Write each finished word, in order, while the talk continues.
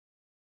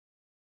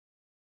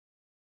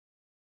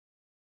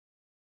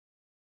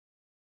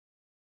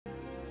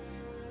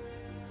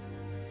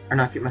or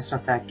not get my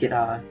stuff back, get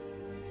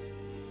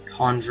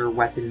conjure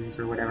weapons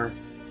or whatever.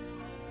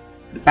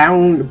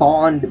 Bind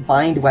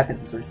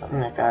weapons or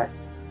something like that.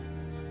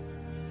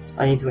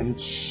 I need to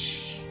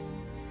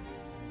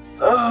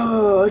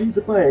I need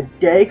to buy a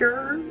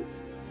dagger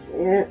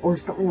or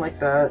something like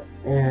that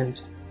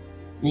and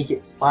make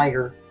it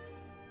fiery.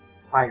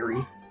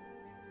 Or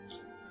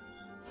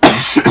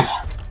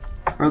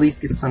at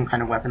least get some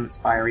kind of weapon that's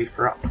fiery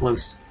for up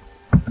close.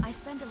 I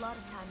spend a lot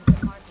of time at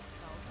the market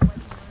stalls, so I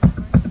can learn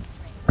the merchant's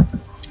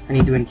trade. I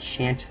need to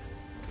enchant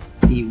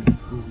the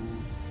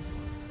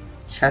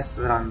chest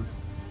that I'm...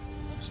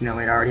 No,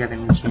 wait, I already have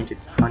an enchanted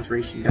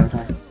conjuration, don't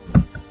I?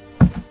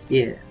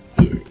 Yeah.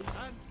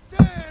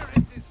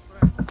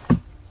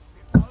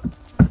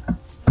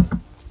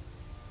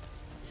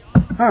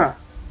 Huh.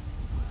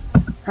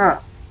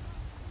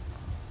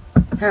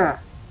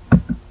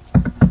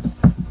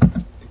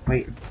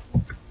 Wait.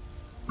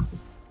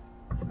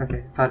 Okay,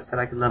 I thought it said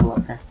I could level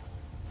up there.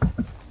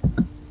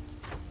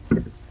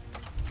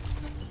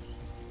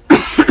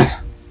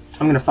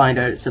 I'm gonna find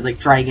out. It said like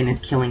dragon is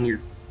killing your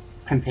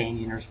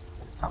companion or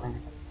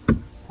something.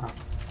 Oh.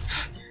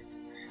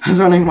 I was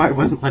wondering why it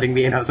wasn't letting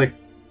me in. I was like,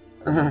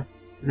 and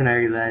then I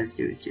realized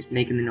it was just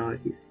making the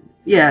noise.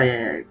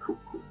 Yeah. Cool.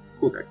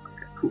 Okay,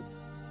 cool.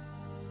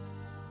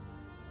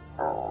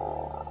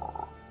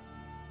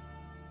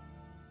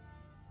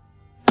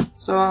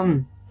 So,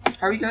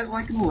 how are you guys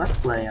liking the Let's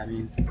Play? I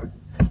mean,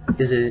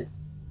 is it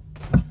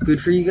good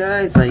for you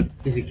guys? Like,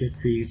 is it good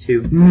for you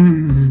too?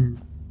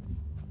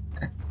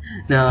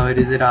 No,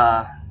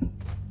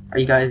 are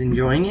you guys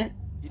enjoying it?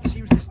 It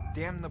seems this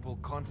damnable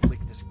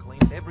conflict has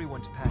claimed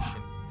everyone's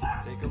passion.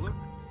 Take a look.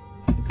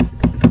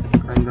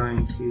 I'm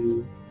going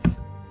to...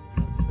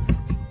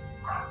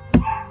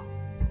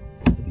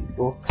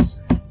 books.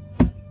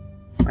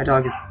 My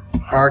dog is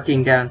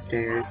barking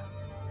downstairs.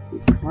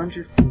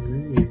 Conjure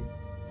familiar.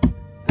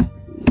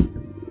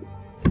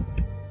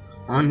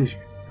 Conjure.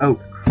 Oh,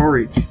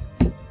 courage.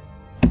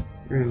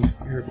 Room,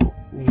 fireball,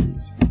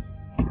 flames.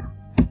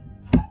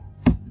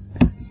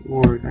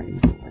 Swords, I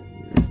need to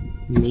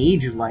light.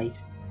 Mage light.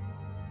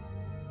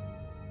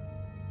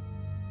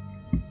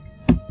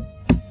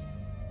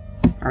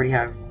 I already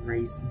have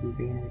raised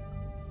advantage.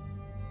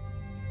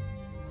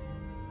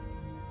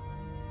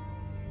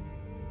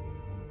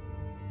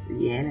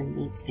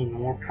 Reanimates a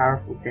more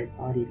powerful dead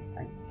body to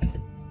fight.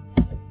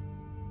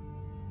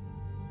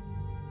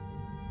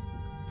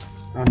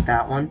 I want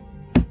that one.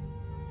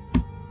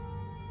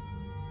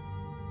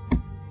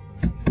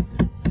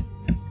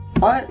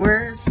 What?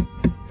 Where's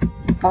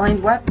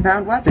bound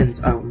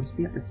weapons? Oh, it must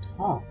be at the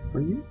top,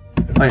 wouldn't it?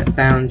 Oh, yeah,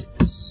 bound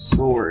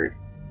sword.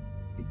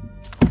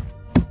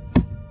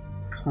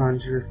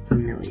 Conjure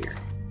familiar.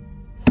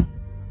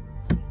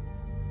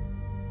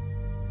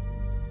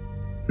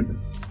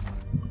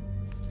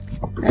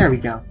 There we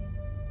go.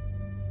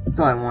 That's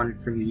all I wanted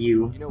from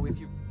you. You know, if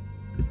you...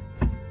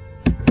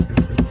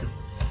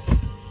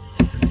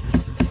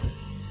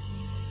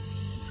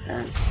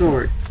 And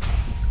sword.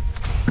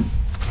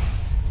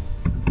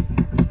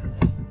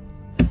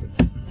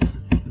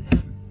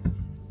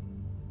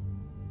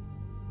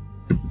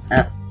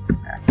 F.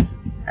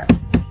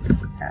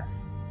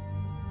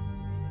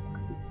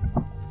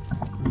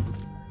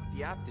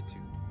 The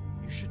aptitude.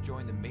 You should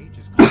join the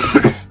mages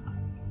group.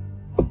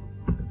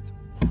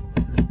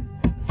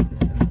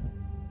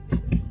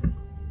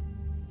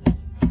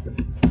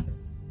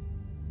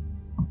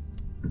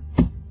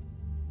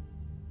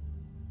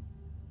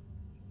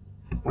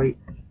 Wait.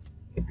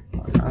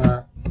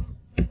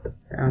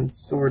 And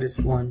sword is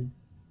 1.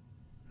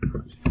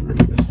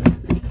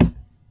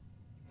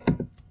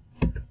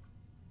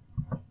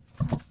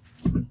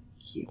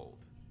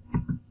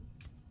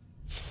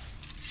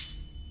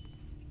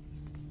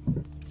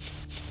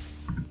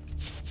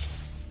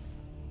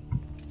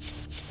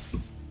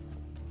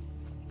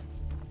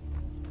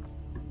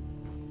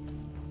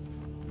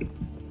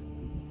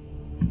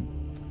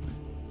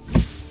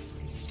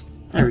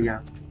 There we go.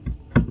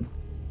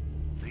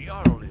 The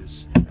Jarl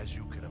is, as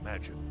you can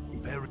imagine,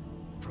 buried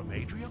from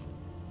Adria?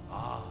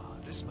 Ah,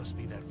 this must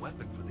be that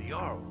weapon for the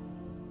Jarl.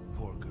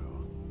 Poor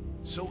girl.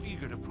 So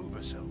eager to prove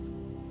herself.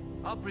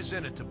 I'll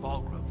present it to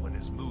Balgrove when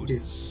his mood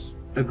is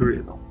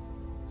agreeable.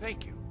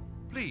 Thank you.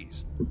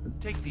 Please,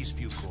 take these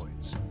few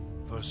coins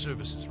for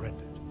services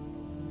rendered.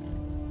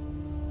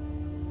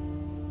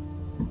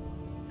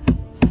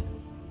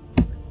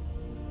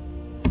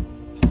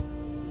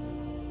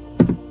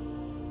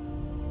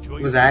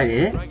 Was that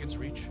it?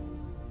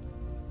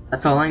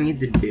 That's all I need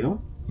to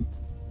do?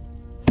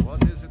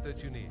 What is it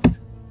that you need?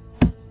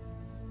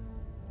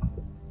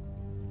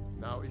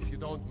 Now, if you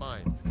don't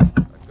mind,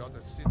 I've got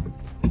a city.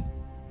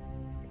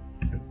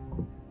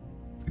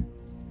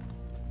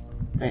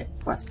 Wait,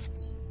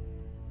 quests.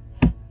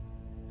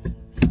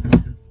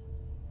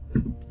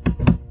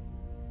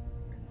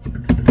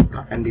 I'm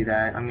not gonna do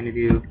that. I'm gonna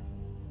do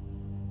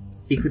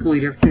speak with the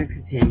leader of your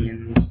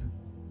companions.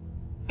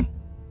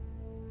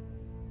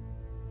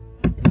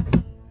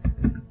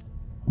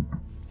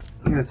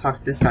 I'm gonna talk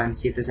to this guy and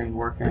see if there's any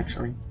work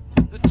actually.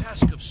 The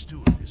task of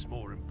steward is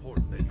more important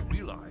important than you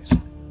realize.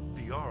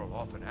 The Jarl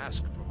often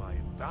asks for my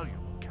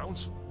invaluable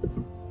counsel.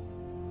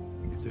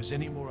 If there's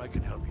any more I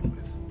can help you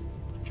with,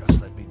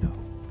 just let me know.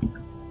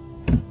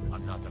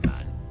 I'm not a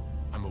man.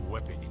 I'm a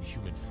weapon in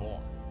human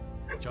form.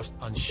 Just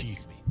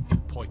unsheath me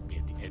and point me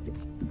at the enemy.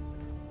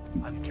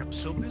 I'm kept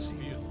so busy.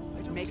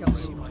 I don't Make get a to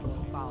see my move,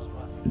 clothes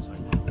Barbara. as often as I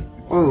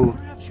like. Whoa,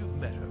 Perhaps you've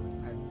met her.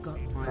 I've got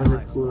my those are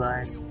eyes. cool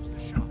eyes. Was the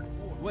shop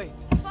war. Wait,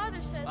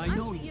 Father says I I'm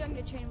know too you. young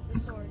to train with the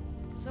sword,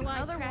 so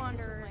Another I practice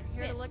wanderer, with my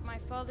here to fists. lick my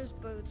father's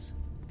boots.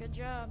 Good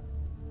job.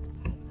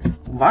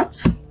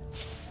 What?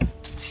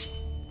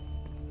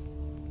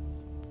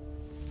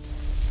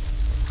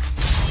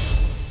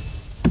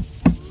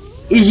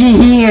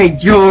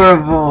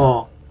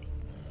 Adorable!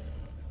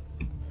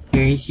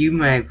 Aren't you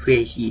my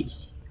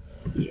precious?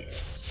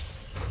 Yes.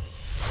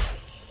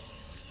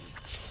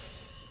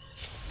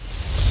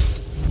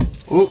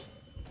 Oh,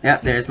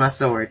 yep, there's my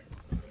sword.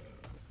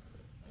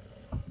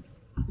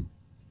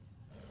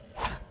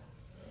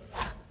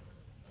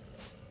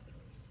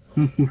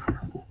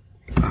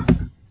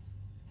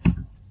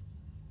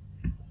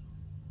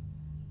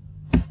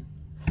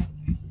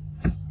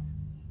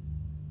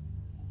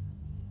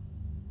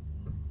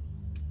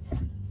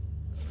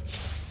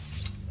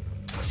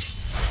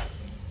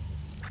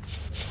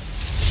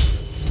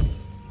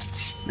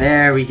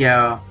 There we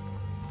go.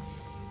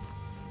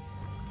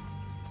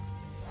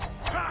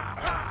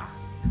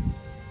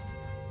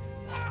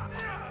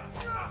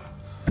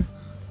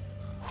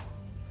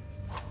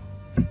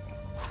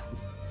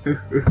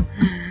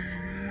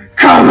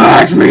 Come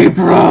at me,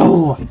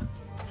 bro!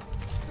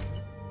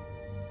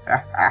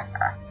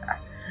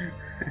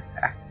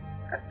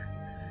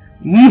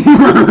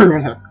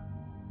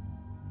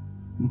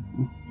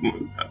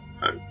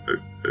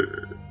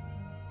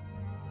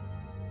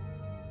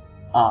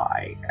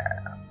 I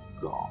am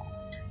God.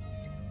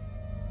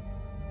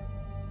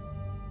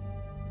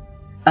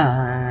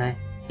 I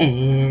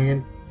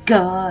am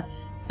God.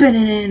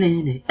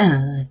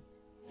 I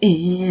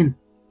am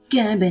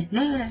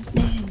God.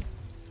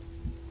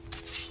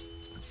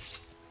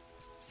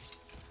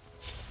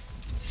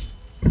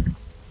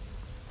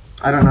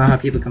 I don't know how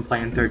people can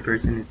play in third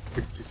person.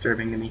 It's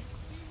disturbing to me.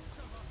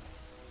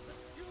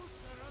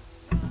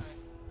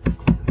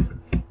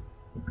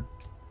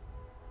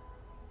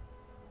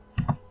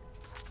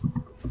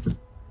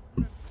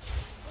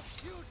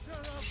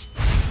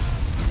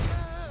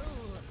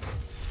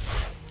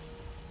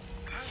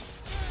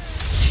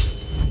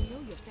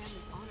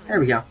 There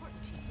we go.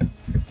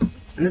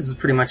 And this is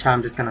pretty much how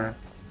I'm just gonna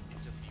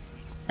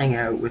hang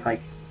out with,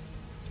 like,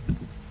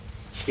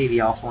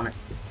 CV off on it.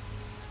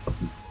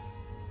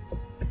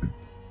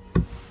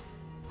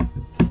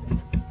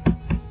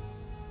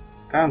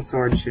 Bound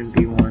sword shouldn't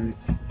be one.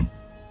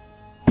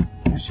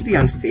 That should be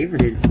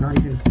unfavorited, it's not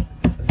even...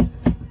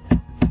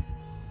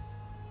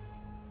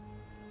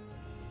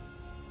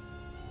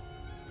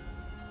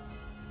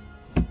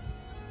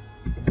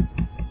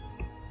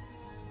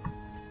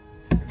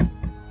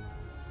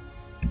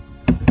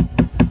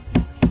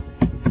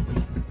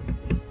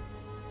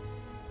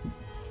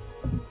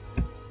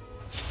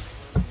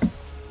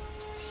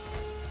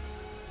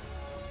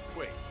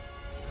 Wait,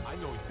 I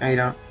know you. No, you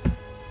don't.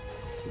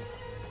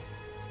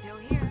 Still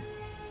here.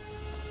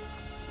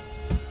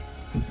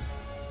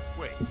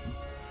 Wait,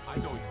 I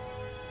know you.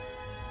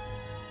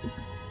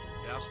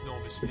 That's no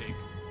mistake.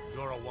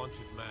 You're a wanted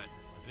man,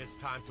 and it's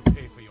time to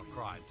pay for your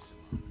crimes.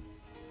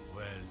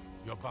 Well,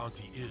 your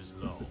bounty is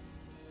low.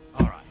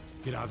 All right,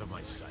 get out of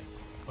my sight.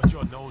 But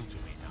you're known to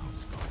me now,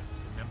 Scott.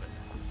 Remember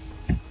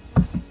that.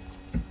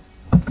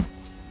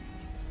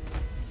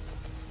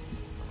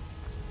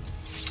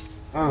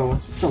 Oh,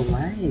 what's with the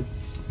lag?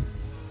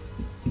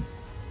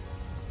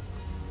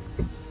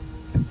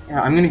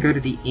 Yeah, I'm gonna go to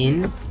the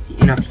inn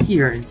up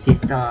here and see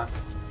if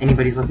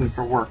anybody's looking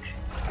for work.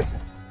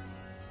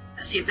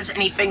 Let's see if there's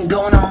anything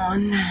going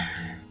on.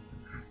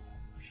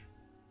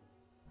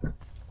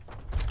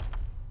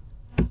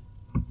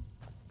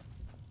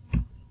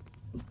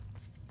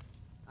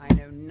 I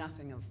know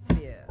nothing of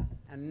fear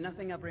and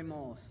nothing of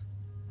remorse.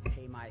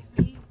 Pay my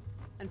fee,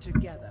 and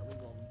together we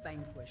will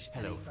vanquish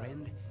Hello, any foe.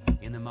 friend.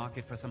 In the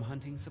market for some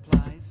hunting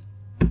supplies?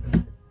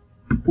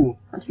 Ooh,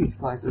 hunting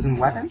supplies and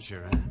weapons?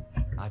 Sure,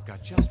 I've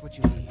got just what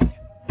you need.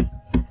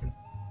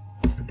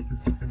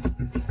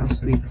 Oh,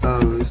 sweet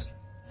bows.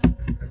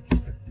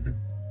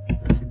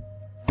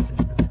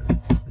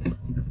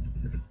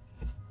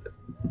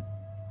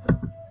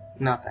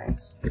 No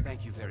thanks.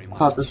 Thank you very I much.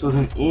 thought this was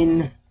an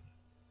inn.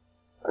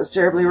 That's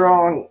terribly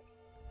wrong.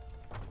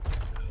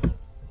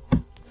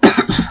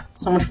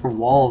 So much for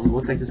walls. It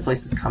looks like this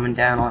place is coming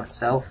down on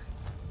itself.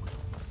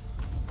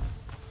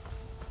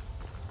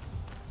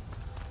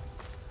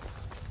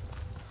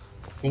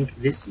 I think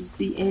this is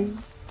the inn.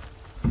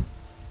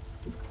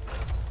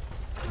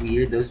 It's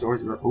weird, those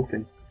doors were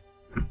open.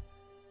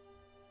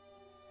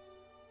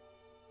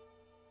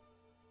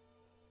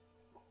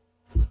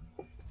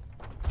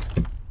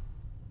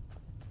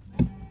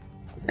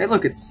 Hey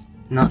look, it's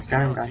not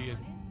Skyrim guy.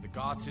 The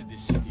guards in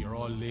this city are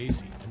all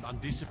lazy and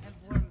undisciplined.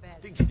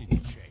 Things need to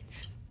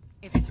change.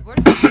 If it's worth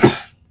it,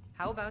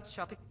 how about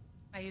shopping?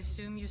 I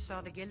assume you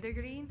saw the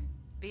Gildergreen?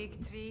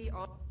 Big tree,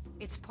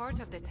 it's part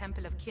of the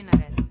Temple of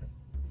Kinnared.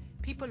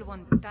 People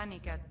want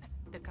Danica,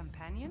 the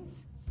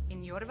companions,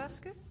 in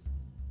Jorvaskr?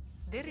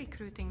 They're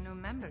recruiting new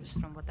members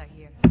from what I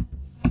hear.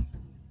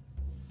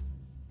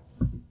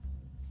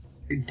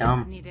 You're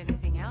dumb. Need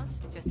anything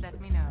else? Just let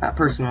me know. That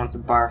person wants a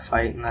bar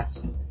fight, and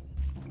that's...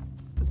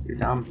 You're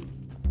dumb.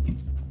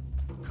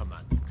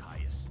 Commander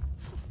Caius.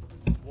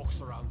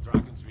 Walks around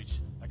Dragon's Reach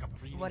like a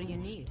pretty What do you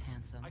ghost. need,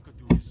 handsome? I could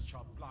do his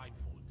job blindfolded.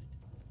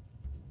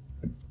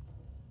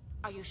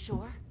 Are you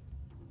sure?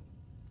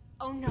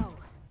 Oh no.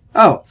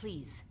 Oh.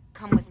 Please,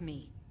 come with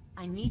me.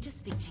 I need to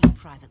speak to you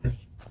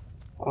privately.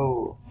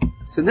 Oh.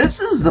 So this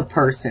is the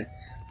person.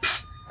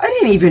 Pfft, I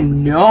didn't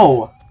even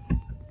know.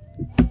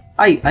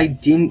 I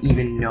didn't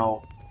even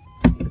know.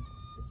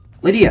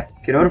 Lydia,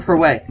 get out of her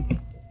way.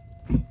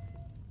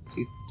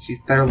 She's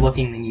better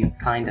looking than you,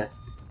 kinda.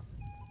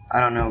 I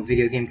don't know,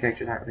 video game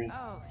characters aren't really...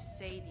 Oh,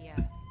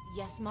 Sadia.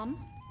 Yes, Mum?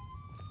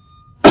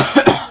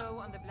 Go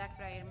on the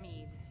Blackbriar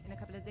Mead. In a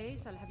couple of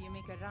days, I'll have you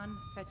make a run,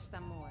 fetch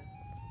some more.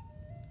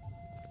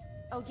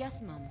 Oh,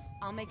 yes, Mum.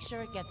 I'll make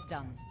sure it gets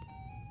done.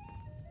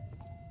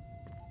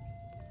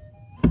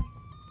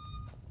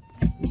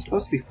 I'm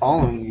supposed to be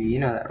following you, you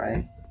know that,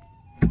 right?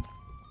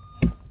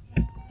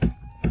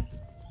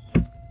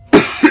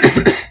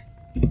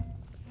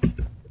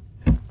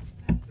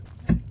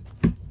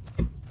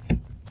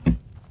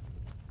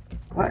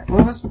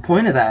 What was the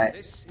point of that?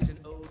 This is an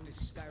ode to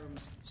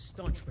Skyrim's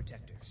staunch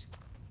protectors,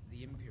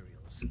 the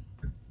Imperials.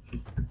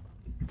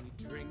 We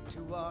drink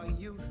to our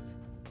youth,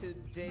 to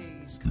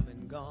days come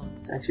and gone.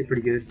 It's actually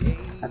pretty good,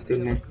 I have to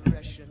admit.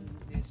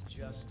 Is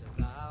just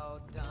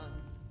about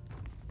done.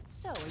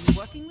 So, are you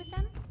working with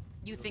them?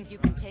 You think you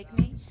can take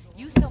me?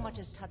 You so much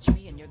as touch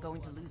me and you're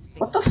going to lose victory.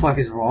 What the fuck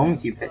is wrong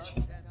with you,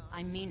 bitch?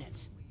 I mean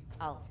it.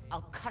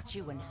 I'll cut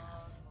you in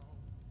half.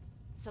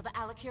 So the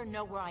Alakir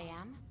know where I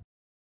am?